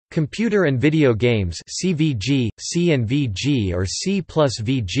Computer and Video Games (CVG, C&VG or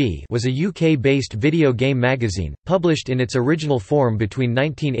C+VG) was a UK-based video game magazine, published in its original form between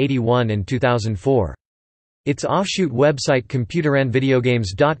 1981 and 2004. Its offshoot website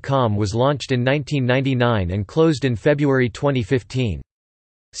computerandvideogames.com was launched in 1999 and closed in February 2015.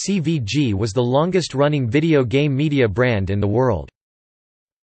 CVG was the longest-running video game media brand in the world.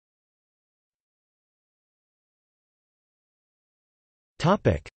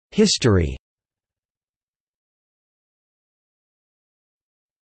 History.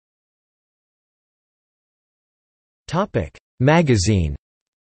 Magazine.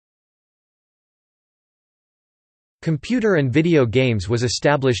 Computer and Video Games was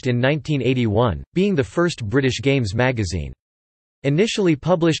established in 1981, being the first British games magazine. Initially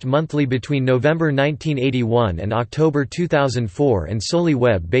published monthly between November 1981 and October 2004 and solely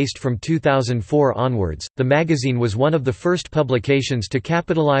web-based from 2004 onwards, the magazine was one of the first publications to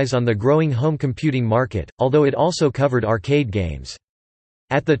capitalize on the growing home computing market, although it also covered arcade games.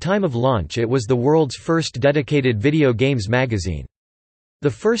 At the time of launch, it was the world's first dedicated video games magazine. The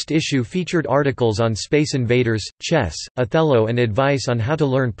first issue featured articles on Space Invaders, chess, Othello, and advice on how to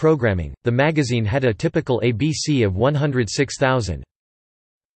learn programming. The magazine had a typical ABC of 106,000.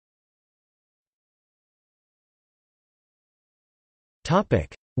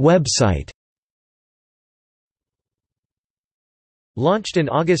 Topic: Website. Launched in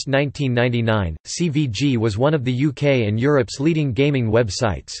August 1999, CVG was one of the UK and Europe's leading gaming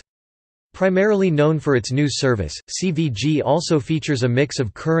websites. Primarily known for its news service, CVG also features a mix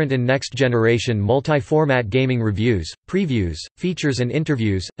of current and next-generation multi-format gaming reviews, previews, features and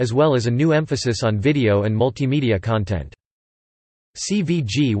interviews, as well as a new emphasis on video and multimedia content.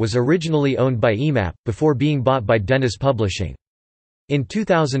 CVG was originally owned by EMAP, before being bought by Dennis Publishing. In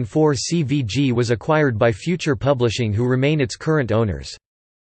 2004, CVG was acquired by Future Publishing, who remain its current owners.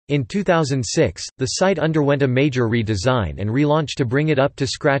 In 2006, the site underwent a major redesign and relaunch to bring it up to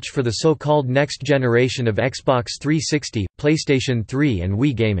scratch for the so-called next generation of Xbox 360, PlayStation 3 and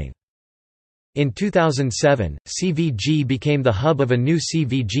Wii gaming. In 2007, CVG became the hub of a new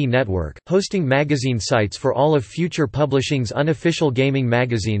CVG network, hosting magazine sites for all of Future Publishing's unofficial gaming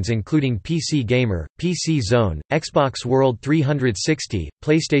magazines including PC Gamer, PC Zone, Xbox World 360,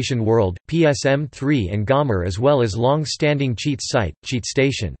 PlayStation World, PSM3 and Gamer, as well as long-standing cheats site,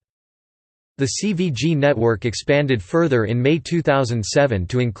 CheatStation. The CVG network expanded further in May 2007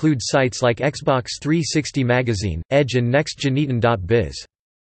 to include sites like Xbox 360 Magazine, Edge and NextGeneton.biz.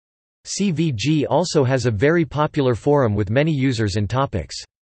 CVG also has a very popular forum with many users and topics.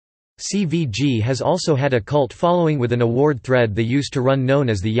 CVG has also had a cult following with an award thread they used to run known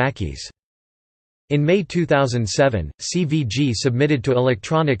as the Yakis. In May 2007, CVG submitted to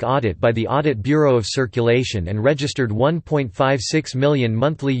electronic audit by the Audit Bureau of Circulation and registered 1.56 million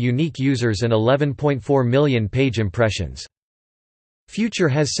monthly unique users and 11.4 million page impressions. Future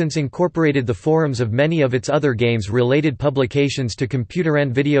has since incorporated the forums of many of its other games-related publications to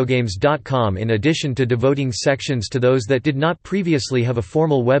computerandvideogames.com in addition to devoting sections to those that did not previously have a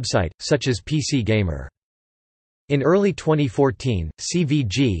formal website, such as PC Gamer. In early 2014,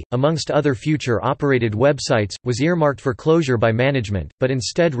 CVG, amongst other Future-operated websites, was earmarked for closure by management, but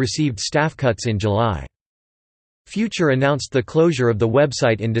instead received staff cuts in July. Future announced the closure of the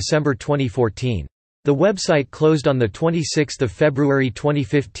website in December 2014. The website closed on 26 February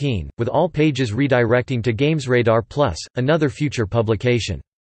 2015, with all pages redirecting to GamesRadar Plus, another Future publication.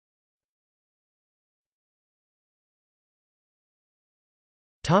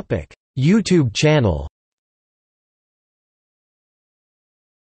 YouTube channel.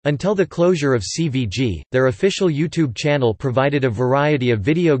 Until the closure of CVG, their official YouTube channel provided a variety of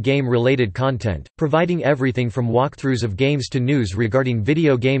video game-related content, providing everything from walkthroughs of games to news regarding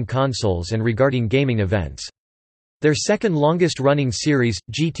video game consoles and regarding gaming events. Their second longest-running series,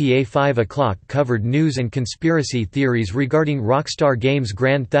 GTA 5 O'Clock, covered news and conspiracy theories regarding Rockstar Games'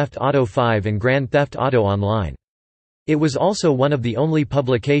 Grand Theft Auto 5 and Grand Theft Auto Online. It was also one of the only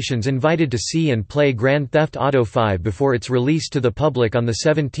publications invited to see and play Grand Theft Auto 5 before its release to the public on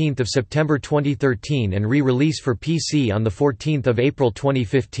 17 September 2013 and re-release for PC on 14 April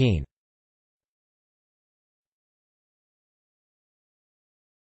 2015.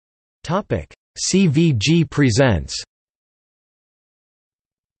 CVG Presents.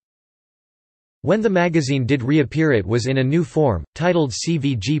 When the magazine did reappear, it was in a new form, titled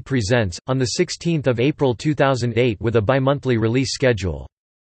CVG Presents, on 16 April 2008 with a bi-monthly release schedule.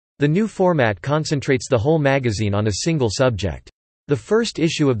 The new format concentrates the whole magazine on a single subject. The first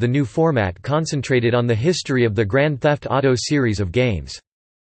issue of the new format concentrated on the history of the Grand Theft Auto series of games.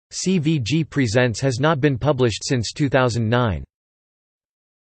 CVG Presents has not been published since 2009.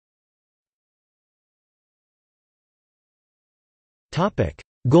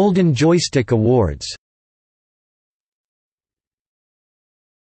 Golden Joystick Awards.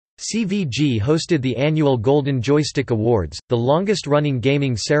 CVG hosted the annual Golden Joystick Awards, the longest-running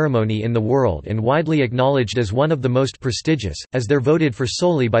gaming ceremony in the world and widely acknowledged as one of the most prestigious, as they're voted for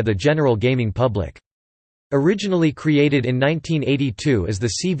solely by the general gaming public. Originally created in 1982 as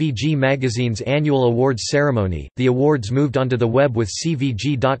the CVG magazine's annual awards ceremony, the awards moved onto the web with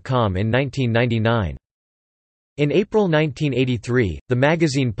CVG.com in 1999. In April 1983, the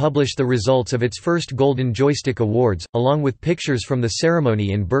magazine published the results of its first Golden Joystick Awards, along with pictures from the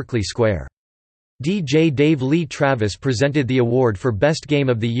ceremony in Berkeley Square. DJ Dave Lee Travis presented the award for Best Game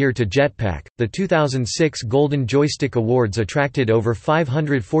of the Year to Jetpack. The 2006 Golden Joystick Awards attracted over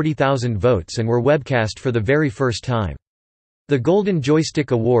 540,000 votes and were webcast for the very first time. The Golden Joystick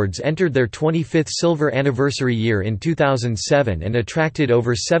Awards entered their 25th silver anniversary year in 2007 and attracted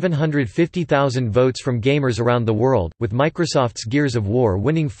over 750,000 votes from gamers around the world, with Microsoft's Gears of War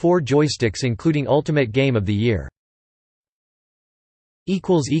winning 4 joysticks including Ultimate Game of the Year.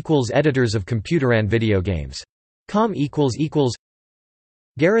 Editors of Computeran video games. Com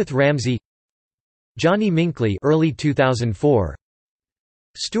Gareth Ramsey, Johnny Minkley early 2004,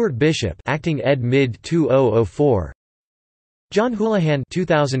 Stuart Bishop acting ed mid 2004, John Houlihan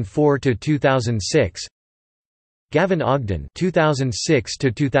 2004 to 2006, Gavin Ogden 2006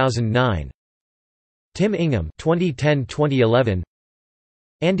 to 2009, Tim Ingham 2010-2011,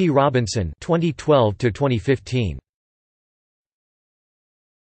 Andy Robinson 2012 to 2015.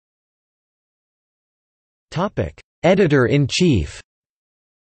 Topic: Editor-in-Chief.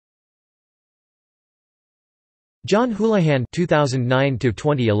 John Houlihan 2009 to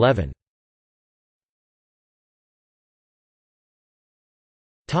 2011.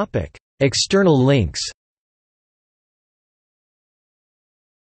 Topic: External links.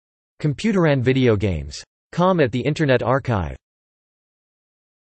 Computeran video games. Com at the Internet Archive.